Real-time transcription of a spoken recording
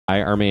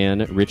by our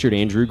man Richard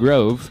Andrew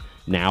Grove,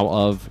 now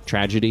of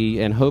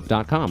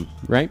tragedyandhope.com,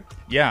 right?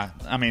 Yeah,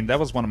 I mean, that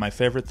was one of my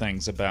favorite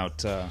things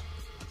about,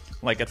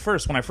 like, at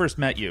first, when I first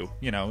met you,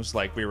 you know, it was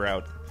like we were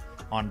out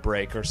on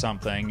break or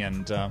something,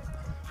 and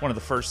one of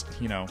the first,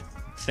 you know,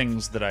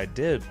 things that I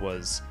did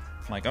was,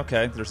 like,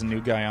 okay, there's a new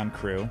guy on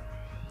crew.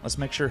 Let's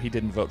make sure he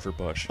didn't vote for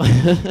Bush.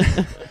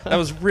 That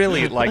was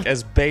really, like,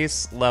 as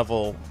base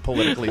level,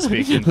 politically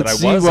speaking, that I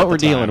was. See what we're at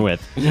the time. dealing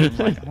with.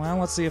 Like, well,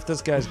 let's see if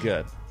this guy's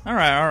good. All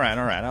right.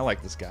 I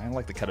like this guy. I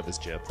like the cut of his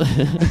jib.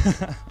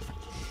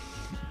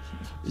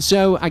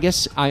 So I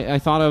guess I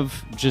thought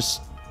of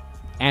just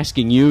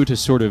asking you to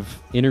sort of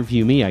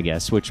interview me, I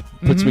guess, which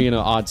puts me in an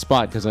odd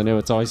spot because I know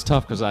it's always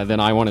tough because then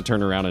I want to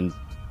turn around and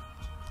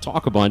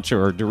talk a bunch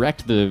or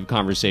direct the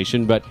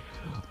conversation. But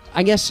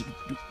I guess...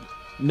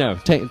 No,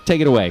 take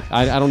it away.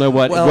 I don't know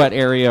what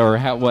area or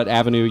what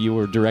avenue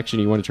or direction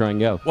you want to try and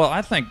go. Well,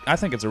 I think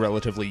it's a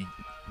relatively,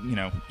 you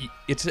know,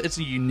 it's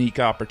a unique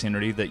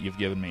opportunity that you've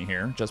given me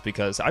here, just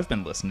because I've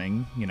been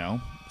listening, you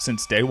know,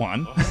 since day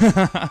one,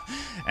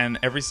 and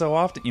every so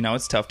often, you know,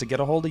 it's tough to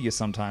get a hold of you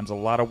sometimes. A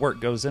lot of work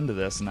goes into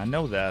this, and I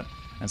know that,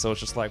 and so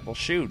it's just like, well,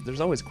 shoot,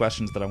 there's always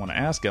questions that I want to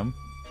ask him,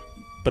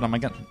 but am I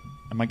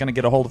gonna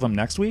get a hold of him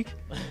next week?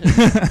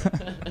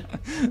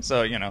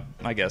 So, you know,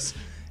 I guess.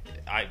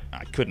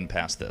 I couldn't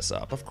pass this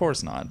up. Of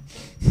course not.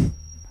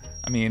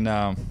 I mean...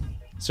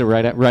 so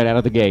right out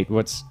of the gate,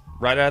 what's...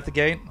 Right out the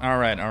gate? All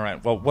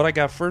right. Well, what I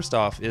got first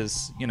off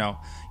is, you know,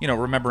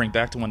 remembering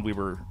back to when we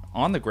were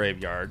on the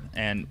graveyard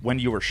and when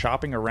you were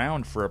shopping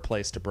around for a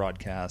place to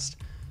broadcast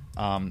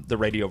the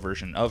radio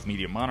version of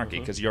Media Monarchy,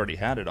 because you already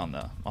had it on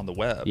the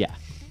web. Yeah.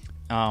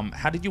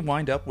 How did you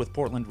wind up with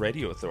Portland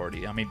Radio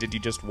Authority? I mean, did you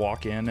just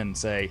walk in and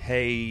say,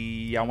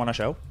 hey, I want a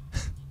show?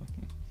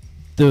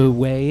 The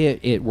way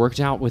it worked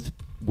out with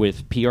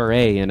PRA,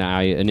 and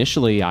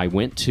I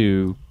went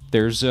to...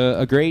 There's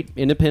a great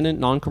independent,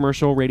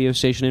 non-commercial radio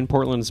station in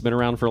Portland. It's been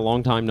around for a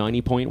long time,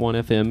 90.1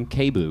 FM,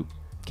 KBOO,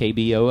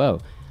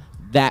 KBOO.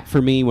 That,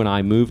 for me, when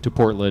I moved to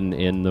Portland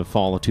in the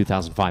fall of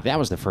 2005, that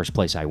was the first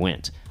place I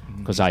went.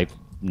 Because I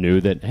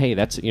knew that, hey,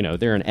 that's, you know,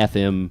 they're an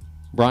FM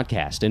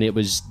broadcast. And it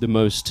was the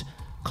most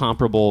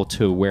comparable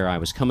to where I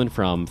was coming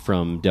from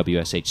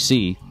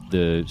WSHC,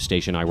 the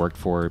station I worked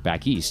for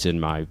back east in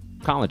my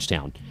college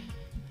town.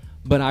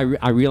 But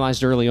I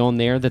realized early on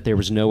there that there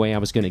was no way I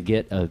was going to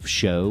get a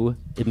show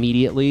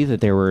immediately, that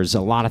there was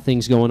a lot of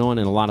things going on,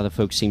 and a lot of the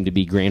folks seemed to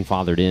be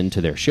grandfathered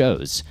into their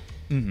shows.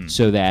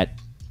 So that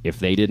if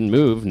they didn't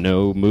move,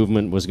 no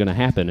movement was going to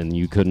happen, and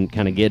you couldn't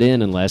kind of get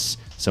in unless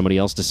somebody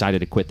else decided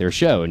to quit their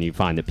show, and you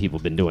find that people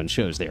have been doing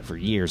shows there for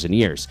years and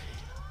years.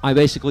 I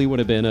basically would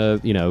have been a,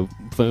 you know,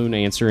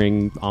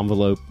 phone-answering,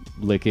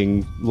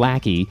 envelope-licking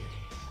lackey,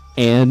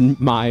 and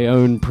my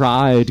own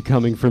pride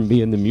coming from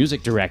being the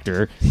music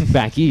director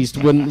back east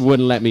wouldn't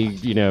let me,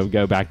 you know,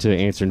 go back to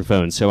answering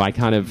phones. So I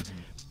kind of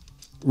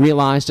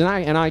realized,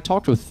 and I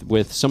talked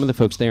with some of the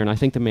folks there, and I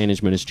think the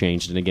management has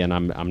changed. And again,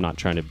 I'm not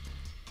trying to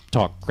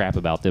talk crap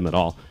about them at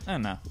all. Oh,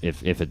 no.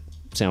 If it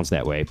sounds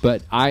that way.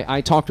 But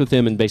I talked with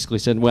them and basically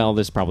said, well,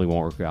 this probably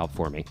won't work out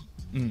for me.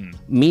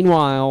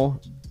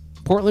 Meanwhile,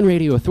 Portland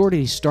Radio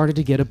Authority started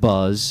to get a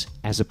buzz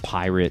as a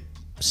pirate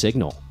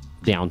signal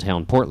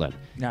downtown Portland.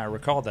 Yeah, I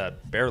recall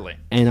that, barely.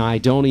 And I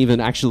don't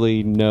even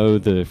actually know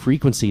the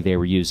frequency they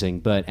were using,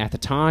 but at the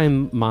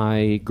time,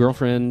 my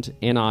girlfriend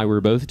and I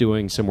were both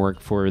doing some work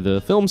for the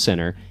Film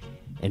Center,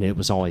 and it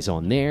was always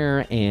on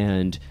there,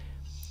 and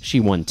she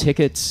won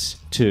tickets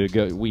to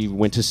go. We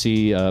went to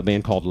see a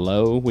band called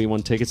Low. We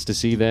won tickets to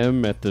see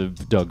them at the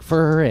Doug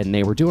Fir, and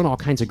they were doing all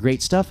kinds of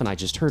great stuff, and I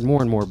just heard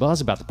more and more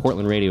buzz about the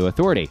Portland Radio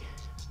Authority.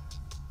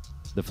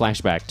 The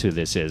flashback to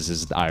this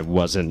is I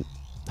wasn't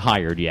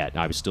hired yet.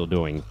 I was still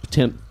doing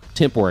temp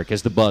work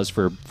as the buzz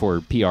for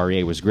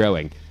PRA was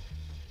growing.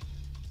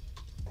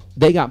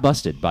 They got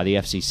busted by the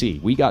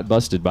FCC. We got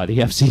busted by the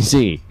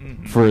FCC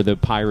for the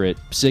pirate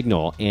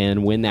signal.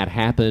 And when that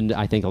happened,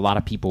 I think a lot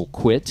of people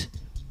quit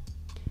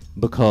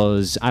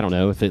because, I don't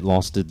know, if it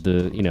lost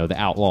the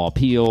outlaw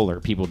appeal, or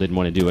people didn't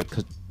want to do it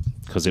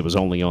because it was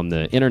only on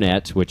the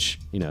internet, which,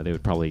 you know, they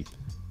would probably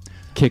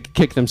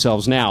kick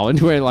themselves now.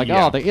 And we're like,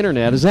 oh, the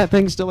internet, is that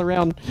thing still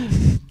around?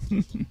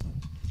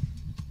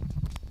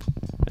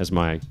 As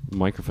my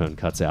microphone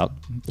cuts out.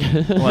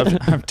 Well,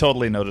 I've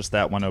totally noticed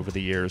that one over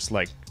the years.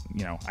 Like,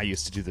 you know, I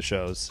used to do the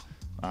shows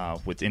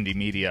with indie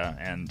media,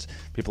 and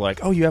people are like,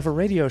 oh, you have a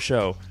radio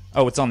show.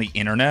 Oh, it's on the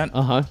internet?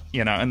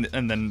 You know,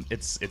 and then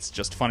it's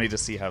just funny to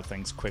see how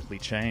things quickly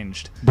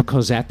changed.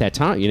 Because at that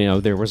time, you know,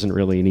 there wasn't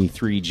really any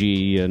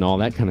 3G and all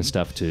that kind of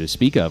stuff to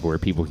speak of where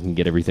people can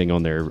get everything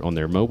on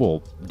their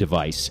mobile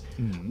device.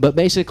 But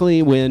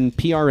basically, when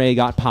PRA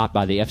got popped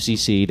by the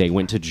FCC, they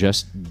went to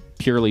just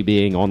purely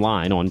being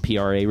online on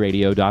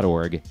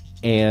praradio.org,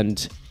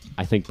 and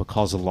I think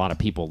because a lot of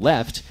people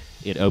left,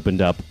 it opened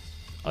up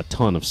a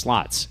ton of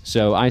slots.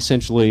 So I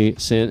essentially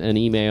sent an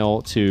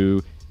email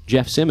to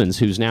Jeff Simmons,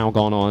 who's now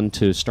gone on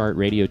to start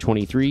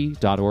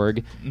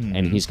radio23.org,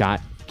 and he's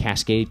got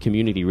Cascade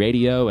Community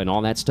Radio, and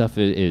all that stuff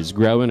is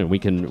growing, and we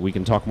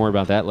can talk more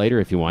about that later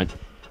if you want.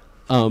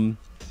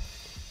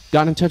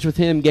 Got in touch with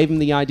him, gave him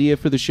the idea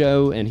for the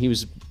show, and he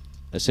was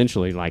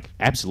essentially like,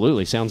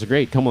 absolutely, sounds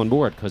great, come on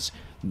board, because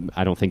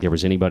I don't think there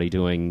was anybody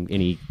doing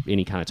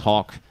any kind of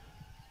talk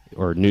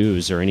or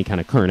news or any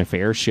kind of current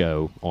affairs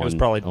show on. It was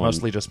probably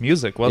mostly just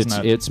music,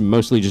 wasn't it? It's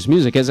mostly just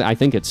music, as I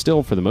think it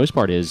still, for the most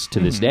part, is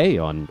to this day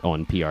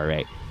on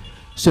PRA.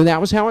 So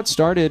that was how it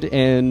started,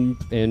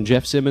 and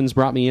Jeff Simmons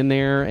brought me in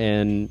there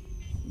and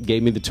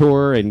gave me the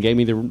tour and gave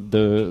me the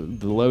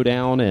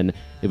lowdown, and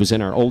it was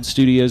in our old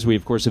studios. We,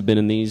 of course, have been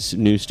in these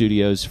new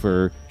studios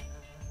for,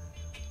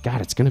 God,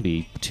 it's going to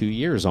be 2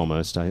 years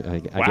almost, I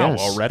guess. Wow,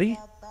 already?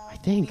 I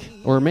think.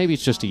 Or maybe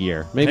it's just a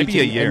year. Maybe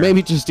a year.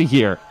 Maybe just a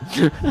year.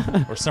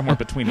 Or somewhere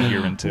between a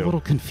year and two. A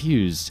little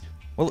confused.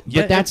 Well,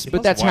 yeah,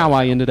 but that's how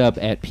I ended up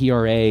at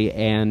PRA,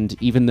 and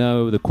even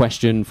though the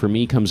question for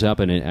me comes up,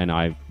 and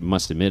I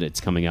must admit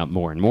it's coming up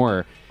more and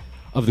more,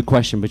 of the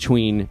question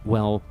between,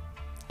 well,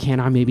 can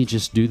I maybe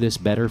just do this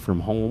better from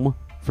home,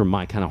 from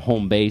my kind of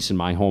home base and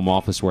my home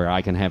office where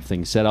I can have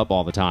things set up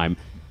all the time?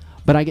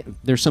 But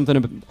there's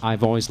something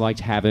I've always liked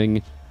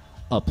having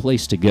a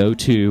place to go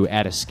to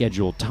at a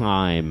scheduled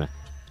time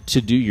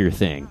to do your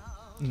thing.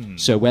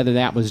 So whether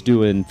that was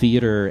doing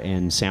theater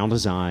and sound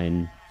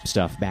design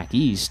stuff back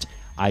east,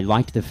 I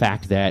liked the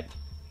fact that,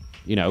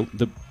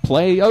 the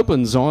play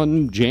opens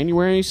on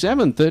January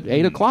 7th at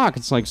 8 o'clock.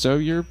 It's like, so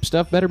your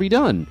stuff better be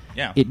done.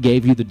 Yeah. It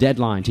gave you the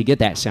deadline to get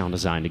that sound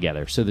design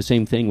together. So the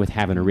same thing with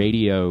having a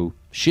radio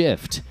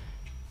shift,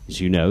 is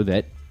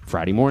that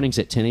Friday mornings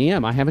at 10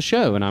 a.m. I have a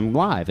show and I'm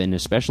live, and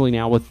especially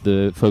now with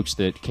the folks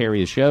that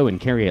carry the show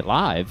and carry it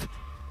live,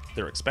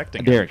 they're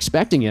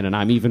expecting it, and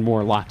I'm even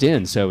more locked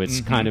in. So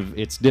it's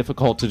it's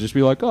difficult to just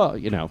be like,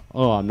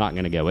 I'm not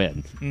going to go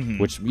in,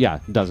 which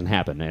doesn't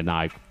happen. And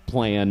I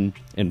plan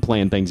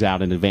things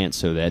out in advance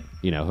so that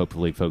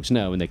hopefully folks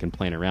know and they can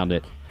plan around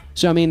it.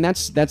 So I mean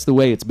that's the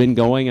way it's been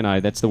going,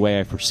 and that's the way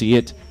I foresee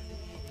it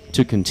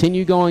to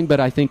continue going.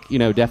 But I think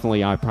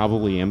definitely I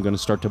probably am going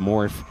to start to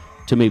morph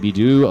to maybe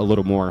do a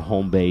little more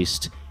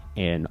home-based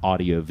and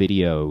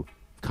audio-video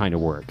kind of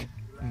work.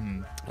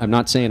 I'm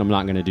not saying I'm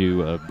not going to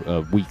do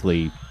a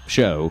weekly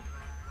show,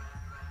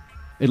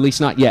 at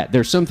least not yet.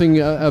 There's something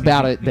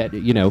about it that,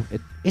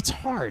 it's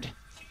hard.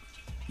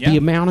 Yeah. The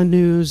amount of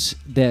news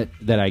that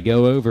I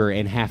go over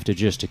and have to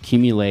just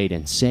accumulate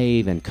and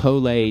save and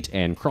collate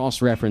and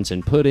cross-reference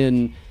and put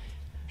in,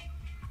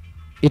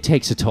 it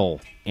takes a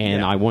toll.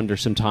 And I wonder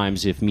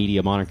sometimes if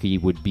Media Monarchy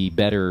would be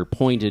better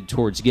pointed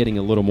towards getting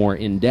a little more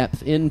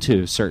in-depth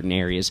into certain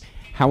areas.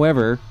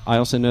 However, I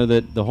also know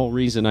that the whole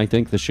reason I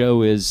think the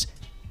show is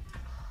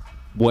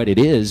what it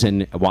is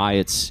and why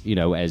it's,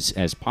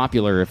 as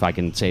popular, if I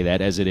can say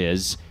that, as it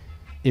is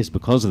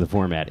because of the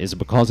format, is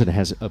because it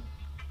has a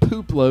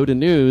poop load of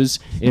news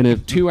in a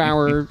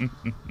 2-hour,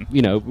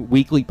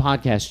 weekly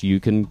podcast. You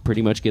can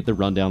pretty much get the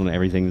rundown on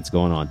everything that's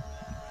going on.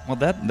 Well,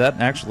 that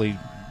actually,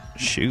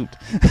 shoot,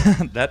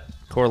 that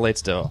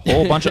correlates to a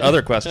whole bunch of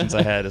other questions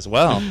I had as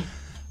well.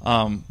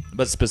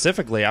 But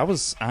specifically, I've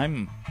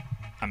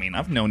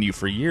known you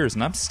for years,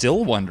 and I'm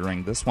still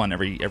wondering this one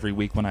every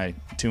week when I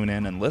tune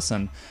in and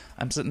listen.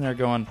 I'm sitting there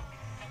going,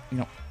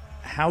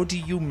 how do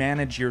you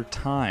manage your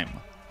time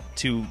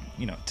to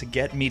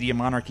get Media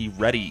Monarchy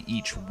ready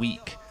each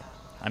week?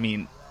 I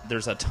mean,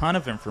 there's a ton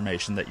of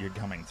information that you're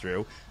coming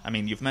through. I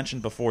mean, you've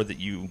mentioned before that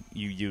you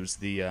use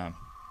the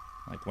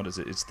what is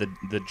it? It's the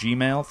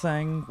Gmail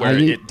thing where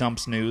it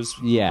dumps news.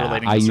 Yeah,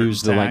 relating to I certain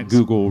use the tags.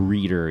 Google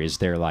Reader is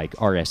their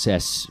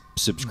RSS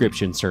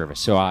subscription service.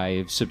 So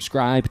I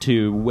subscribe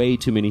to way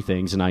too many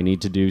things, and I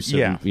need to do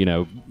some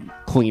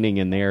cleaning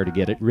in there to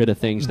get rid of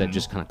things that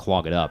just kind of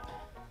clog it up.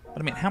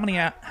 But I mean, how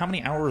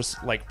many hours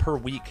per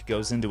week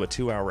goes into a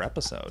 2-hour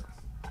episode?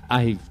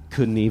 I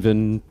couldn't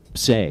even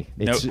say.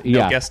 No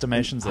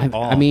guesstimations at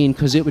all. I mean,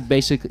 because it would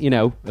basically,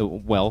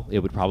 it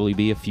would probably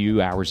be a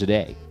few hours a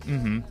day.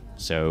 Mm-hmm.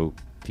 So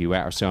a few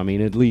hours. So I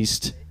mean, at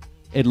least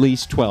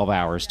 12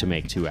 hours to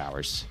make 2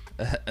 hours.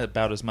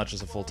 About as much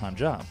as a full-time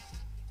job.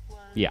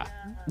 Yeah.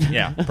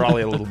 Yeah,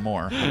 probably a little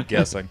more, I'm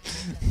guessing.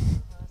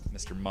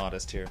 Mr.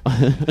 Modest here.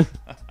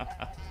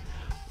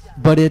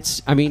 But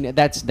that's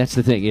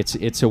the thing.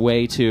 It's a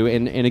way to,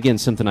 and again,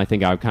 something I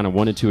think I kind of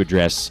wanted to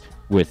address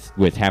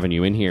with having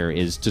you in here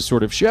is to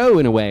sort of show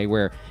in a way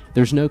where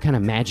there's no kind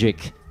of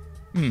magic,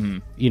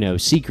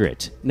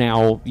 secret.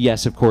 Now,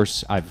 yes, of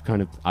course,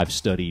 I've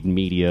studied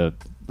media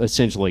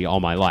essentially all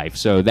my life,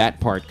 so that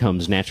part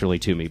comes naturally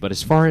to me. But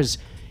as far as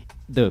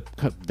the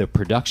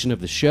production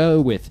of the show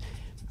with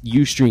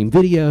Ustream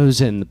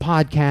videos and the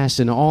podcast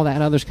and all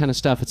that other kind of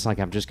stuff, it's like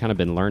I've just kind of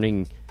been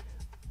learning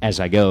as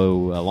I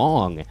go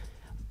along.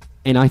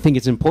 And I think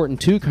it's important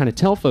to kind of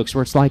tell folks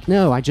where it's like,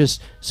 no, I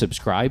just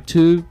subscribe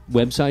to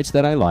websites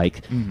that I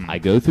like. Mm-hmm. I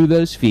go through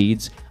those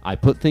feeds. I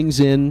put things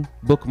in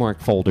bookmark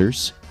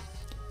folders.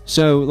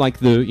 So like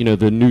the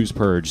news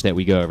purge that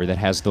we go over that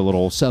has the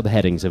little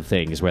subheadings of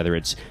things, whether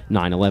it's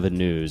 9/11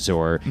 news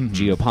or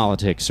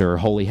geopolitics or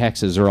holy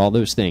hexes or all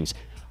those things.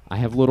 I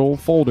have little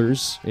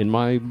folders in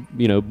my,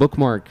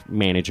 bookmark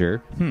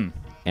manager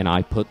and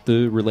I put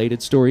the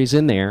related stories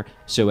in there.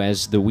 So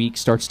as the week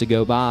starts to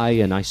go by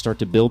and I start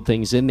to build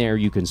things in there,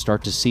 you can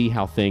start to see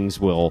how things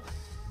will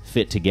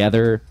fit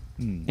together.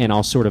 And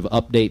I'll sort of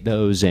update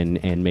those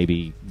and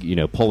maybe,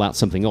 pull out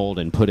something old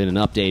and put in an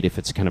update if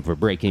it's kind of a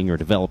breaking or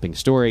developing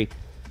story.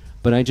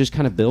 But I just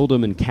kind of build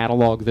them and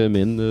catalog them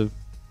in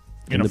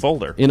a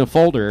folder. In a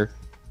folder,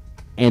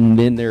 and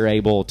then they're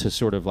able to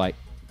sort of like,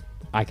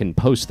 I can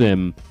post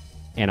them,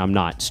 and I'm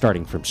not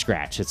starting from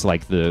scratch. It's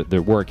like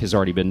the work has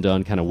already been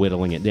done, kind of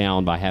whittling it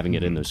down by having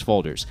it in those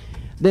folders.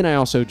 Then I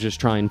also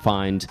just try and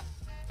find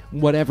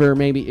whatever,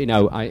 maybe,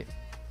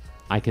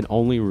 I can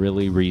only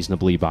really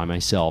reasonably by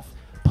myself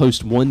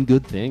post one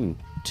good thing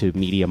to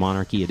Media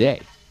Monarchy a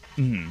day.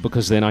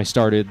 Because then I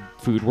started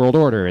Food World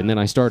Order, and then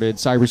I started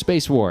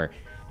Cyberspace War.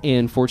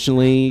 And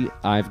fortunately,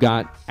 I've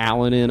got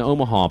Alan in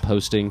Omaha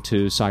posting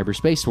to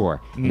Cyberspace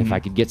War. And if I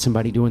could get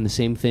somebody doing the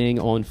same thing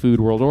on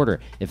Food World Order,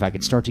 if I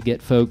could start to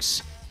get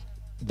folks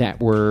that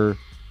were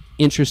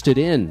interested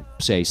in,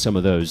 say, some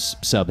of those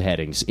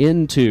subheadings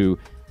into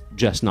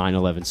just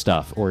 9/11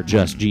 stuff or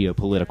just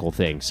geopolitical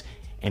things,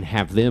 and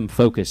have them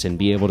focus and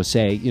be able to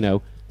say,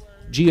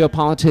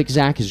 geopolitics,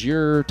 Zach, is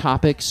your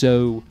topic,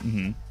 so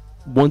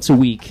once a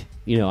week,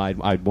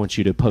 I'd want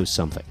you to post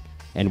something.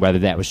 And whether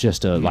that was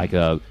just like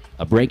a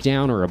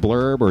breakdown or a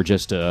blurb or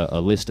just a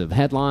list of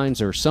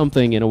headlines or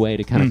something in a way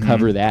to kind of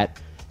cover that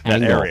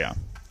angle. Area.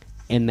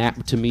 And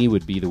that, to me,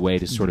 would be the way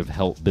to sort of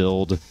help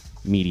build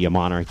Media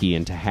Monarchy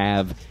and to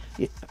have...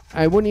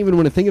 I wouldn't even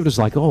want to think of it as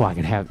like, I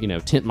could have,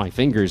 tint my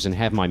fingers and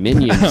have my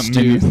minions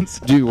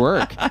do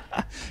work.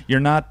 You're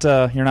not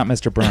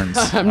Mr. Burns.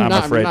 I'm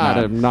afraid not.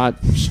 I'm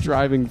not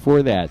striving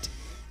for that.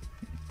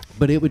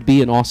 But it would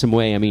be an awesome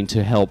way,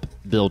 to help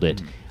build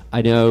it.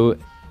 I know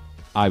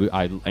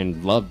I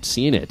loved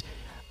seeing it.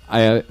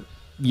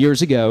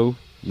 Years ago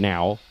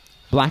now,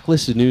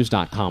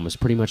 blacklistednews.com was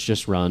pretty much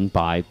just run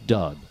by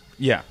Doug.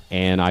 Yeah.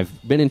 And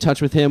I've been in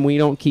touch with him. We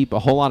don't keep a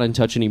whole lot in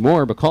touch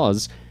anymore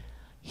because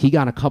he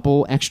got a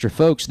couple extra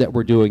folks that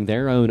were doing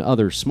their own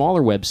other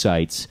smaller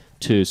websites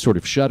to sort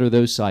of shutter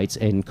those sites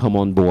and come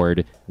on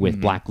board with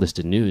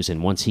Blacklisted News.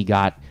 And once he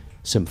got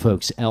some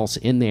folks else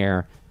in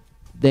there,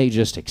 they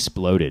just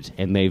exploded,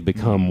 and they've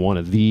become one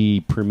of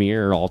the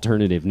premier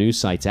alternative news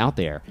sites out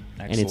there.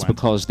 Excellent. And it's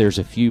because there's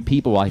a few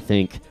people, I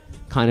think,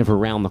 kind of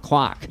around the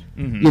clock.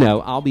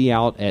 I'll be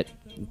out at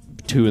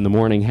 2 in the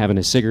morning having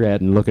a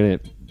cigarette and looking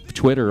at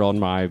Twitter on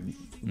my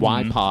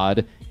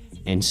iPod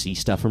and see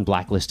stuff from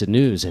Blacklisted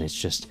News, and it's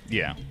just...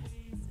 Yeah.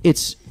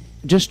 It's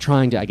just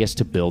trying to, I guess,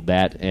 to build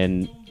that,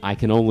 and I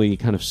can only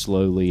kind of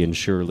slowly and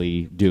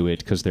surely do it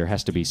because there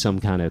has to be some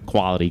kind of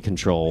quality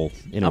control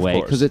in a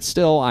way. Because it's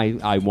still,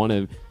 I want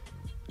to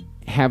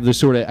have the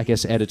sort of, I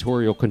guess,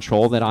 editorial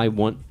control that I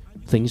want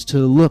things to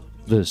look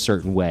the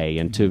certain way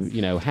and to,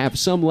 have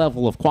some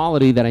level of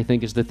quality that I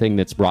think is the thing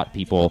that's brought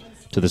people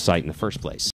to the site in the first place.